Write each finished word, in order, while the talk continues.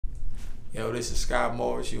Yo, this is Scott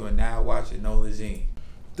Morris. You are now watching Nolazine.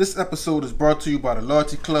 This episode is brought to you by the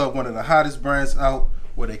Loyalty Club, one of the hottest brands out,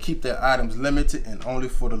 where they keep their items limited and only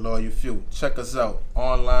for the loyal few. Check us out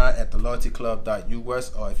online at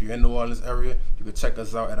theloyaltyclub.us, or if you're in the New Orleans area, you can check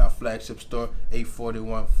us out at our flagship store,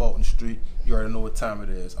 841 Fulton Street. You already know what time it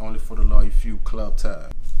is. Only for the loyal few, club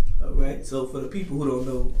time. All right. So for the people who don't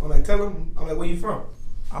know, tell them, where you from?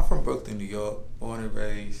 I'm from Brooklyn, New York, born and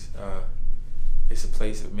raised. It's a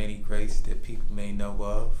place of many greats that people may know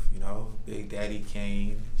of. You know, Big Daddy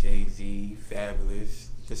Kane, Jay-Z, Fabulous,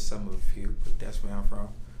 just some of a few. But that's where I'm from,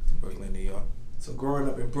 Brooklyn, New York. So growing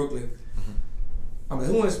up in Brooklyn,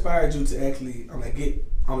 who inspired you to actually get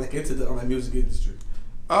into the music industry?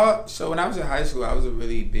 So when I was in high school, I was a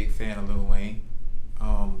really big fan of Lil Wayne.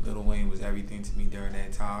 Lil Wayne was everything to me during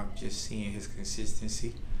that time. Just seeing his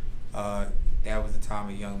consistency. That was the time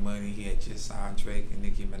of Young Money. He had just signed Drake and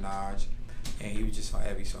Nicki Minaj, and he was just on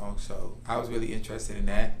every song. So I was really interested in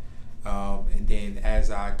that. And then as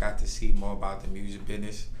I got to see more about the music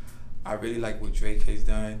business, I really like what Drake has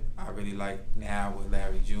done. I really like now what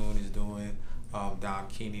Larry June is doing, Dom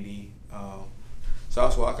Kennedy. So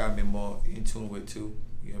that's what I've been more in tune with too.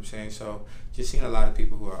 You know what I'm saying? So just seeing a lot of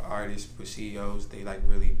people who are artists, with CEOs, they like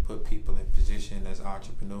really put people in position as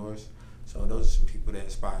entrepreneurs. So those are some people that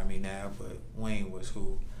inspire me now, but Wayne was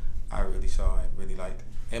who I really saw and really liked.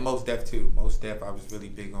 And Mos Def too. Mos Def I was really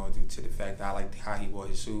big on due to the fact that I liked how he wore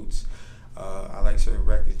his suits. I liked certain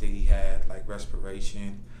records that he had, like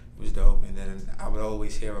Respiration. It was dope. And then I would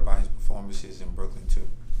always hear about his performances in Brooklyn too.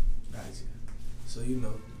 Gotcha. So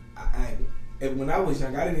when I was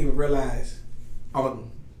young, I didn't even realize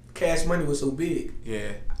Cash Money was so big.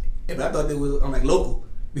 Yeah. But I thought they was local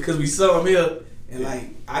because we saw him here. And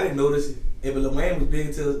I didn't notice if Lil Wayne was big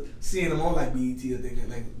until seeing him on BET or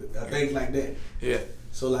things like that. Yeah.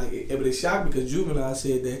 So it shocked me because Juvenile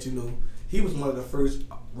said that he was one of the first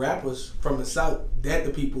rappers from the South that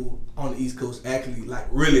the people on the East Coast actually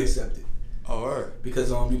really accepted. Oh, right.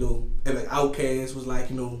 Because Outkast was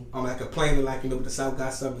complaining the South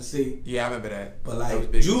got something to say. Yeah, I remember that.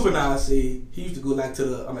 But Juvenile said he used to go to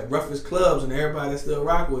the roughest clubs and everybody that still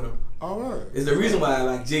rock with him. All right. It's the reason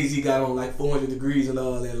why Jay-Z got on 400 Degrees and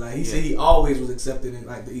all that. He said he always was accepted in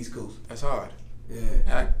the East Coast. That's hard. Yeah.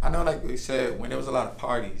 And I know, like we said, when there was a lot of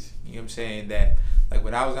parties, you know what I'm saying, that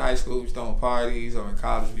when I was in high school, we was throwing parties, or in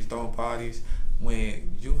college, we was throwing parties.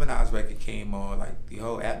 When Juvenile's record came on, the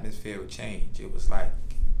whole atmosphere would change. It was it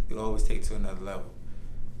would always take to another level.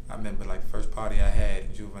 I remember the first party I had,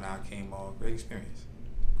 and Juvenile came on. Great experience.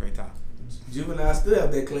 Great time. Juvenile still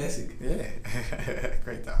have that classic. Yeah.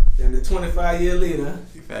 Great time. Then the 25-year later,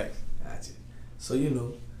 huh? Facts. Gotcha. So,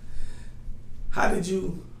 how did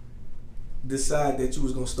you decide that you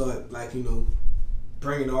was going to start,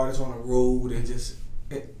 bringing artists on the road and just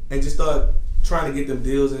start trying to get them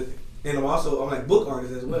deals? And I'm also, book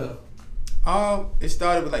artists as well. It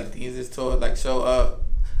started with Dean's tour.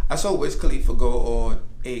 I saw Wiz Khalifa go on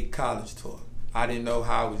a college tour. I didn't know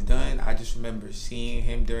how it was done. I just remember seeing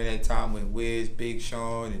him during that time when Wiz, Big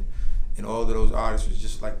Sean, and all of those artists was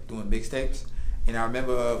just doing mixtapes. And I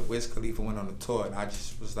remember Wiz Khalifa went on a tour, and I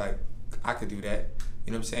just was I could do that.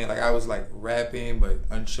 You know what I'm saying? I was rapping, but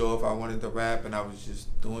unsure if I wanted to rap, and I was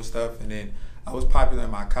just doing stuff. And then I was popular in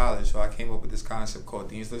my college, so I came up with this concept called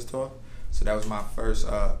Dean's List Tour. So that was my first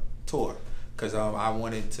tour, because I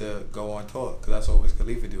wanted to go on tour, because I saw Wiz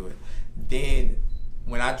Khalifa do it. Then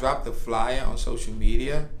when I dropped the flyer on social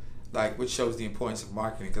media, which shows the importance of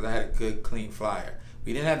marketing, because I had a good, clean flyer.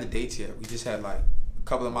 We didn't have the dates yet. We just had a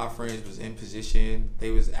couple of my friends was in position. They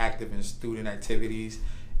was active in student activities,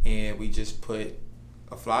 and we just put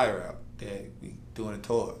a flyer out that we doing a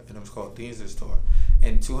tour, and it was called Dean's List Tour.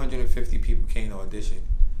 And 250 people came to audition.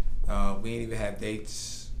 We didn't even have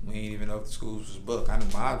dates. We didn't even know if the schools was booked. I knew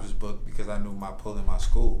mine was booked because I knew my pull in my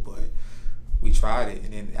school, but we tried it.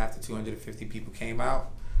 And then after 250 people came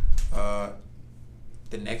out,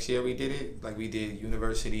 the next year we did it. We did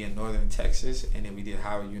University in Northern Texas, and then we did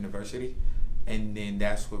Howard University. And then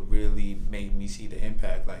that's what really made me see the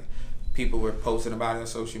impact. People were posting about it on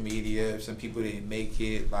social media. Some people didn't make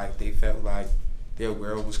it. They felt their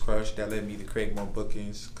world was crushed. That led me to create more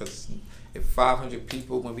bookings. Because if 500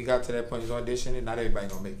 people, when we got to that point, was auditioning, not everybody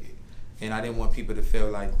gonna make it. And I didn't want people to feel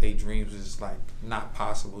like their dreams was not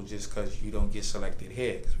possible just because you don't get selected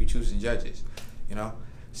here. Because we choosing judges,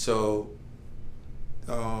 So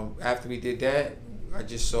after we did that, I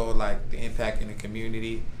just saw the impact in the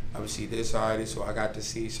community. I would see this artist, or I got to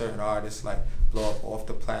see certain artists blow up off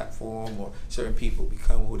the platform, or certain people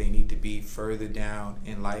become who they need to be further down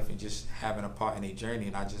in life and just having a part in their journey.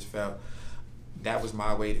 And I just felt that was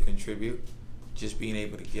my way to contribute. just being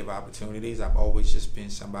able to give opportunities. I've always just been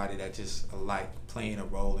somebody that just like playing a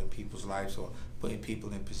role in people's lives or putting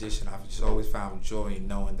people in position. I've just always found joy in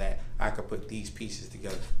knowing that I could put these pieces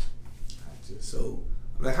together. Gotcha. So,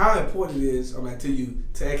 like, how important it is, to you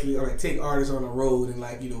to actually take artists on the road and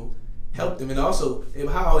help them, and also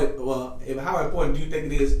how important do you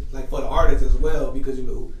think it is for the artists as well? Because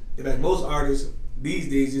most artists these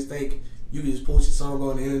days just think you can just post your song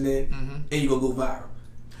on the internet and you gonna go viral.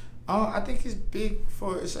 I think it's big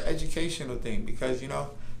it's an educational thing because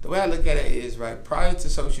the way I look at it is prior to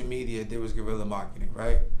social media there was guerrilla marketing,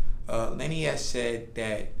 right? Lenny has said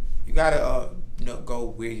that you gotta go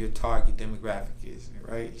where your target demographic is,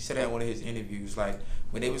 right? He said that in one of his interviews,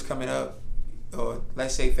 when they was coming up, or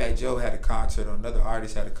let's say Fat Joe had a concert or another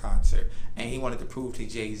artist had a concert and he wanted to prove to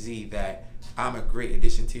Jay-Z that I'm a great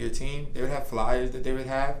addition to your team, they would have flyers that they would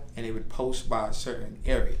have and they would post by certain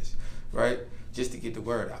areas, right? Just to get the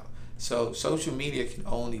word out. So social media can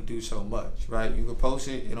only do so much, right? You can post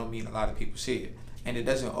it, it don't mean a lot of people see it. And it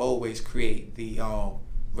doesn't always create the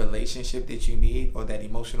relationship that you need or that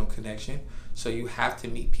emotional connection. So you have to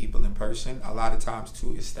meet people in person a lot of times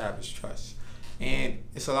to establish trust. And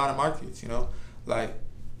it's a lot of markets,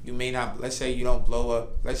 you may not, let's say you don't blow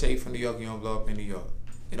up, let's say you're from New York, you don't blow up in New York.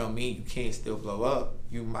 It don't mean you can't still blow up.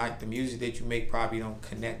 The music that you make probably don't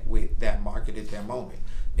connect with that market at that moment.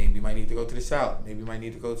 Maybe you might need to go to the South. Maybe you might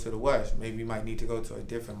need to go to the West. Maybe you might need to go to a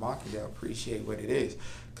different market that appreciate what it is.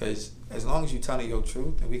 Because as long as you're telling your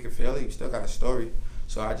truth and we can feel it, you still got a story.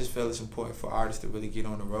 So I just feel it's important for artists to really get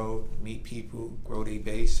on the road, meet people, grow their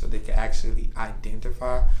base so they can actually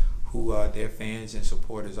identify who their fans and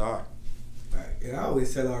supporters are. Right. And I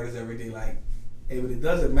always tell artists every day, hey, but it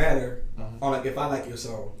doesn't matter if I like your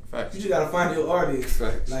song. Facts. You just gotta find your audience.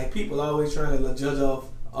 Facts. People always trying to judge off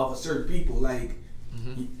of certain people. If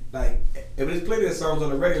there's plenty of songs on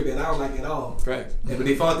the radio that I don't like at all. Facts. But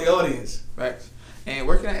they found the audience. Facts. And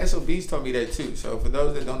working at SOBs taught me that too. So for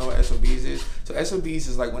those that don't know what SOBs is, so SOBs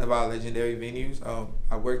is one of our legendary venues.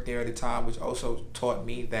 I worked there at a time, which also taught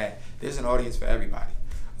me that there's an audience for everybody.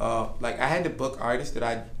 I had to book artists that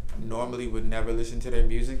I normally would never listen to their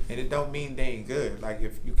music, and it don't mean they ain't good.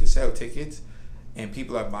 If you can sell tickets and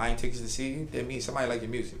people are buying tickets to see you, that means somebody like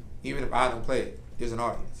your music. Even if I don't play it, there's an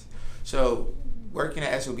audience. So working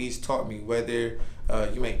at SOBs taught me whether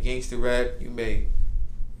you make gangster rap, you make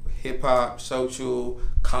hip hop, social,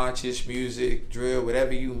 conscious music, drill,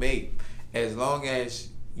 whatever you make, as long as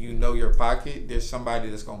you know your pocket, there's somebody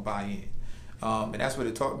that's gonna buy in. And that's what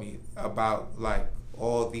it taught me about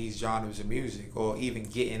all these genres of music, or even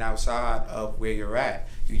getting outside of where you're at.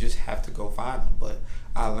 You just have to go find them. But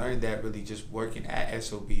I learned that really just working at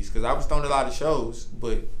SOBs, because I was throwing a lot of shows,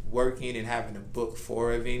 but working and having to book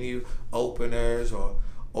for a venue, openers, or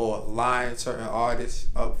line certain artists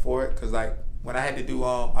up for it. Because when I had to do,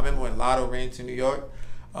 I remember when Lotto ran to New York,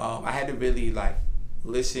 I had to really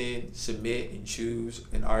listen, submit, and choose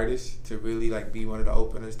an artist to really be one of the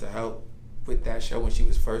openers to help with that show when she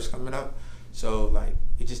was first coming up. So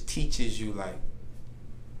it just teaches you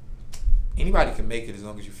anybody can make it as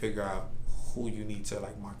long as you figure out who you need to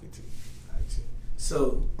market to.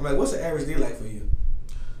 So what's an average day like for you?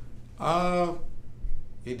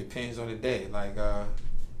 It depends on the day.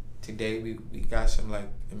 Today we got some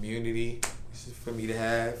immunity. This is for me to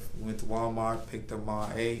have. We went to Walmart, picked up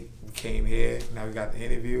my 8, we came here, now we got the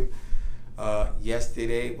interview.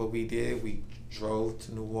 Yesterday what we did, we drove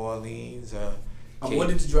to New Orleans. Where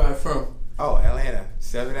did you drive from? Oh, Atlanta,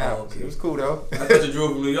 7 hours. Oh, okay. It was cool though. I thought you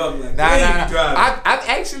drove from New York. Nah. I've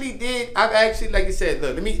actually, like I said,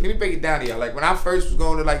 look, let me break it down to y'all. When I first was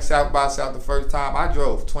going to South by South the first time, I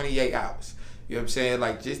drove 28 hours. You know what I'm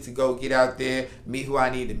saying? Just to go get out there, meet who I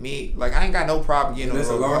need to meet. I ain't got no problem getting on the road.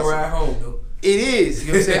 That's a long ride home though. It is.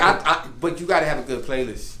 You know what I'm saying? But you gotta have a good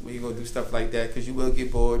playlist when you go do stuff like that, because you will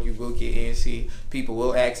get bored, you will get antsy. People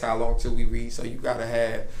will ask how long till we read, so you gotta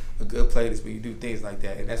have a good playlist when you do things like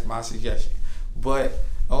that, and that's my suggestion. But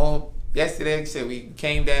yesterday, like I said, we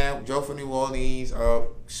came down, drove from New Orleans. As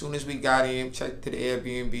soon as we got in, checked to the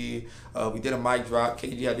Airbnb. We did a mic drop.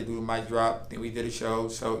 KG had to do the mic drop. Then we did a show.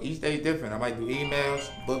 So each day is different. I might do emails,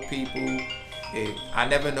 book people. I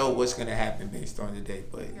never know what's gonna happen based on the day,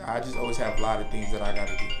 but I just always have a lot of things that I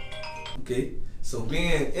gotta do. Okay, so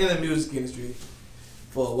being in the music industry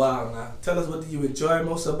for a while now, tell us what do you enjoy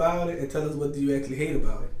most about it, and tell us what do you actually hate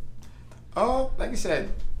about it. Like I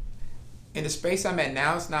said, in the space I'm at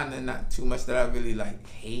now, it's not too much that I really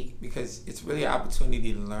hate, because it's really an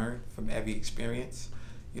opportunity to learn from every experience.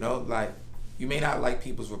 You may not like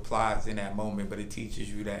people's replies in that moment, but it teaches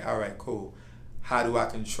you that, all right, cool. how do I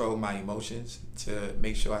control my emotions to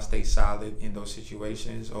make sure I stay solid in those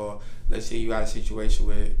situations? Or let's say you got a situation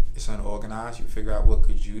where it's unorganized, you figure out what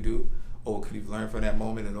could you do or what could you learn from that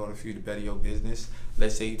moment in order for you to better your business.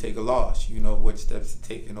 Let's say you take a loss, you know what steps to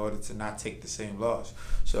take in order to not take the same loss.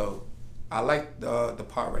 So I like the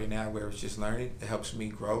part right now where it's just learning. It helps me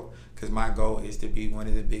grow because my goal is to be one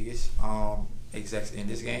of the biggest execs in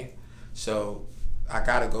this game. So I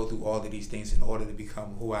gotta go through all of these things in order to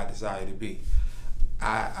become who I desire to be.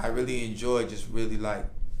 I really enjoy just really like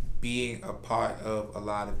being a part of a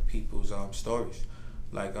lot of people's stories.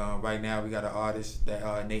 Like right now we got an artist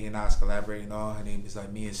that Nate and I is collaborating on. Her name is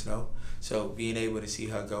like Mia Snow. So being able to see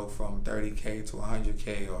her go from 30K to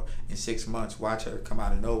 100K, or in 6 months watch her come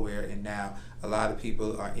out of nowhere, and now a lot of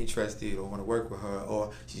people are interested or want to work with her,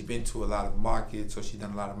 or she's been to a lot of markets, or she's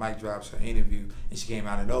done a lot of mic drops or interview, and she came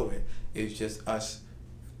out of nowhere. It's just us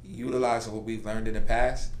utilizing what we've learned in the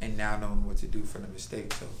past and now knowing what to do for the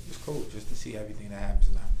mistakes. So it's cool just to see everything that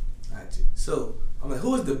happens now. Gotcha. So I'm like,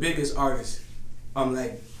 who is the biggest artist? I'm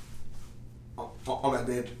like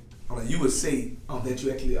that. I'm like, you would say that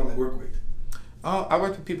you actually work with. I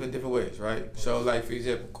work with people in different ways, right? So like for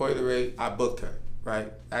example, Coi Leray, I booked her,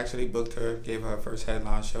 right? Actually booked her, gave her first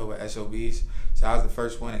headline show at SOBs. So I was the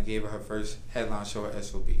first one that gave her first headline show at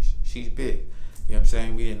SOBs. She's big. You know what I'm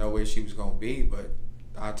saying? We didn't know where she was gonna be, but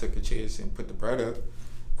I took a chance and put the bread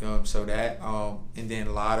up. So that, and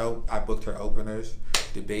then Lotto, I booked her openers.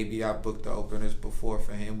 The Baby, I booked the openers before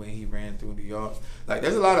for him when he ran through New York. Like,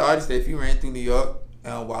 there's a lot of artists that if you ran through New York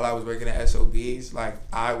while I was working at SOBs, like,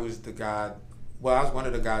 I was the guy, well, I was one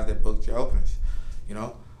of the guys that booked your openers, you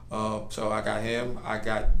know? So I got him. I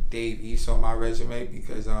got Dave East on my resume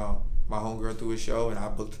because my homegirl threw a show and I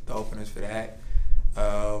booked the openers for that.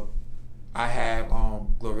 I have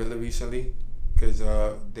Glorilla recently because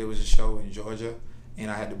there was a show in Georgia and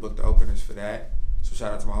I had to book the openers for that. So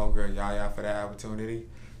shout out to my homegirl Yaya for that opportunity.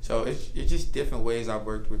 So it's just different ways I've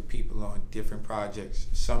worked with people on different projects.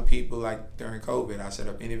 Some people, like during COVID, I set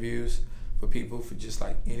up interviews for people for just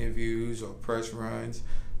like interviews or press runs.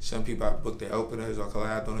 Some people I booked their openers or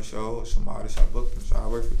collabed on a show, or some artists I booked them. So I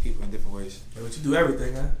work with people in different ways. Yeah, but you do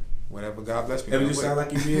everything, huh? Whatever God bless me. It just sound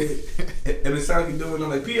like you did. It sound like you're doing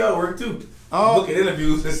like PR work too. Booking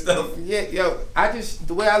interviews and stuff. Yeah, yo,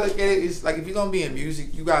 the way I look at it is like if you're gonna be in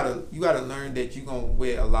music, you gotta learn that you're gonna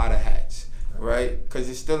wear a lot of hats, right? Because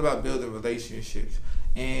it's still about building relationships,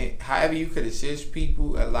 and however you could assist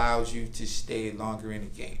people allows you to stay longer in the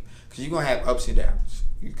game. Because you're gonna have ups and downs.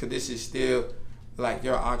 Because this is still like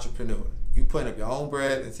you're an entrepreneur. You putting up your own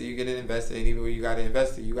bread until you get an investor, and even when you got an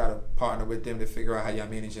investor, you got to partner with them to figure out how y'all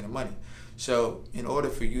managing the money. So in order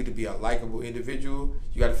for you to be a likable individual,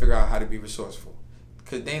 you got to figure out how to be resourceful.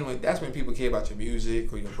 Because then that's when people care about your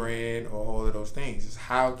music or your brand or all of those things. Is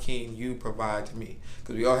how can you provide to me?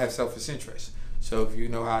 Because we all have selfish interests. So if you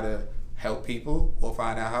know how to help people or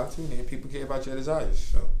find out how to, then people care about your desires.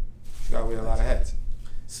 So you got to wear a lot of hats.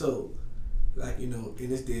 So, like, you know, in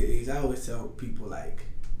this day and age, I always tell people, like,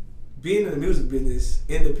 being in the music business,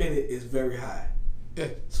 independent is very high. Yeah.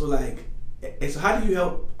 So, like, and so how do you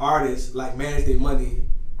help artists, like, manage their money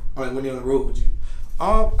when they're on the road with you?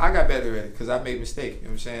 I got better at it because I made mistakes. You know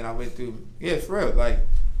what I'm saying? I went through, yeah, for real. Like,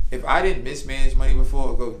 if I didn't mismanage money before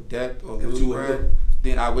or go depth or lose bread,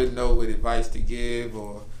 then I wouldn't know what advice to give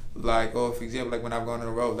or, like, or for example, like when I'm going on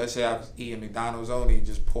the road, let's say I was eating McDonald's only and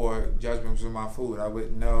just pour judgments with my food. I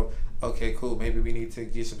wouldn't know, okay, cool, maybe we need to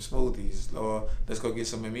get some smoothies or let's go get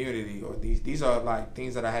some immunity, or these are like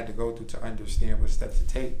things that I had to go through to understand what steps to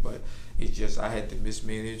take, but it's just I had to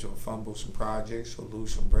mismanage or fumble some projects or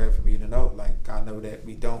lose some bread for me to know. Like, I know that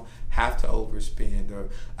we don't have to overspend, or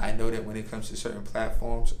I know that when it comes to certain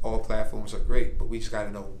platforms, all platforms are great, but we just got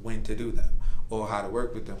to know when to do them or how to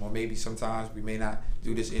work with them. Or maybe sometimes we may not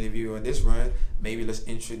do this interview or this run, maybe let's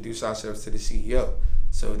introduce ourselves to the CEO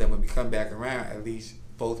so that when we come back around, at least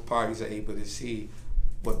both parties are able to see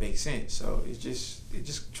what makes sense. So it's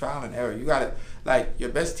just trial and error. You gotta, like, your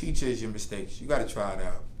best teacher is your mistakes. You gotta try it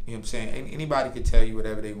out. You know what I'm saying? Anybody can tell you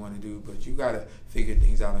whatever they want to do, but you gotta figure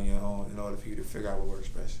things out on your own in order for you to figure out what works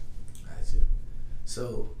best. Gotcha.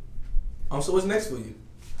 So what's next for you?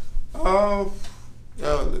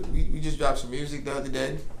 We just dropped some music the other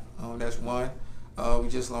day. That's one. We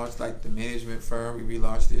just launched like the management firm. We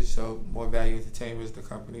relaunched it. So More Value Entertainment is the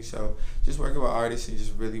company. So just working with artists and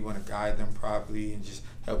just really want to guide them properly and just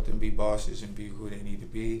help them be bosses and be who they need to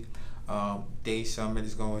be. Day Summit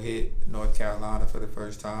is going to hit North Carolina for the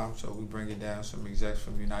first time. So we bringing down some execs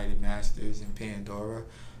from United Masters and Pandora.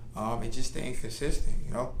 And just staying consistent,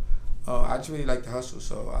 you know. I just really like to hustle,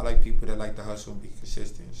 so I like people that like to hustle and be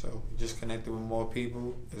consistent. So just connecting with more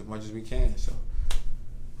people as much as we can. So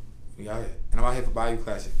We out here. And I'm out here for Bayou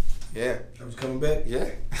Classic. Yeah. Are you coming back? Yeah.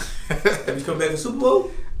 Have you come back for Super Bowl?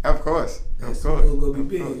 Of course. Of Super course. Bowl gonna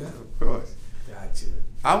be big, huh? Of course. Gotcha.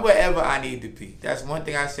 I'm wherever I need to be. That's one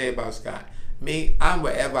thing I say about Scott. Me, I'm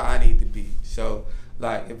wherever I need to be. So,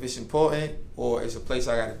 like, if it's important or it's a place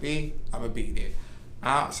I gotta be, I'm gonna be there.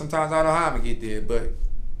 Sometimes I don't know how I'm gonna get there, but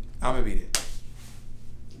I'm gonna be there.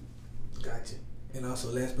 Gotcha. And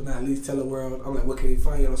also, last but not least, tell the world, I'm like, what can you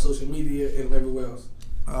find you on social media and everywhere else?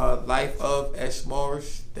 Life of S.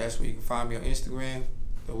 Morris. That's where you can find me on Instagram.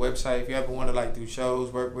 The website, if you ever want to like do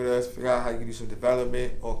shows, work with us, figure out how you can do some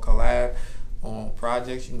development or collab on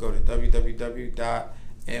projects, you can go to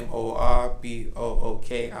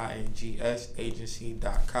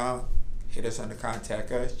www.morbookingsagency.com. Hit us under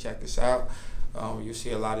contact us, check us out. You'll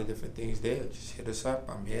see a lot of different things there. Just hit us up.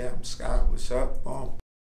 I'm here. I'm Scott. What's up? Boom.